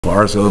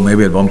far, so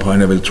maybe at one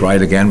point I will try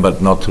it again,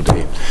 but not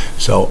today.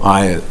 So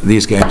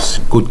these games,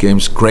 good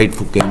games, great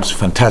games,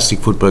 fantastic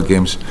football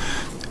games.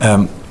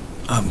 I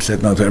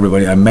said now to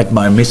everybody, I met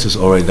my missus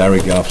already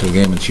directly after the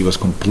game, and she was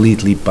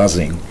completely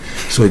buzzing.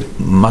 So it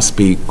must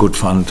be good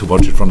fun to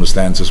watch it from the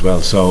stands as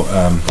well. So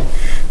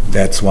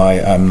that's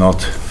why I'm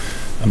not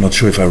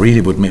sure if I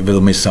really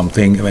will miss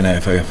something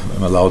if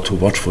I'm allowed to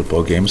watch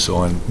football games.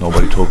 So, and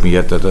nobody told me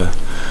yet that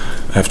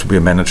I have to be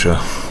a manager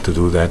to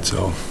do that.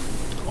 So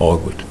all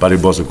good, but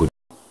it was a good.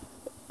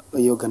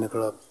 Jurgen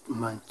Klopp,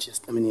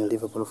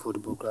 Liverpool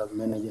Football Club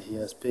manager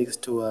here, speaks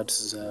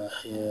towards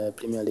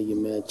Premier League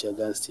match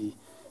against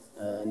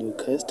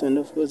Newcastle, and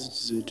of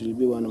course it will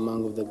be one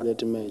among the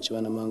great match,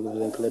 one among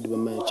the incredible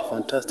match,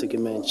 fantastic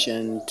match,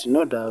 and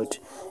no doubt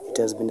it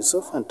has been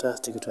so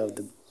fantastic to have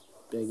the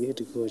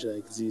great coach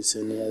like this,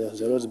 and he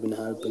has always been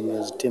helping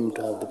his team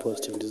to have the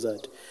positive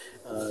result.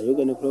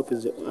 Jurgen Klopp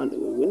is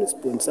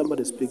when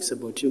somebody speaks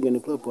about Jurgen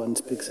Klopp, one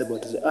speaks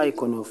about the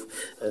icon of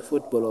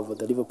football of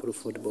the Liverpool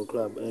Football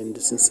Club, and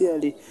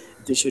sincerely,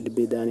 this should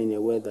be done in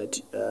a way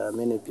that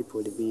many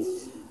people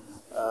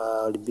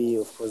will be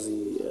of course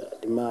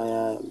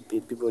admire.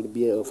 People will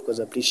be of course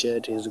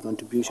appreciate his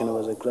contribution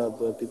over the club.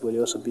 People will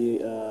also be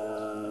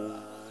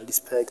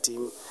respect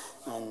him,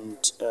 and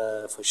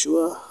for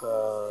sure.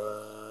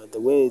 The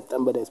way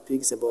somebody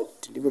speaks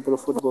about Liverpool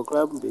Football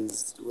Club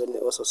is when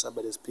also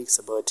somebody speaks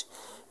about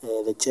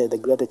the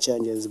greater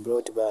changes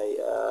brought by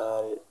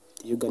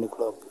Jurgen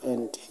Klopp.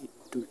 And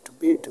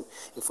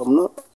if I'm not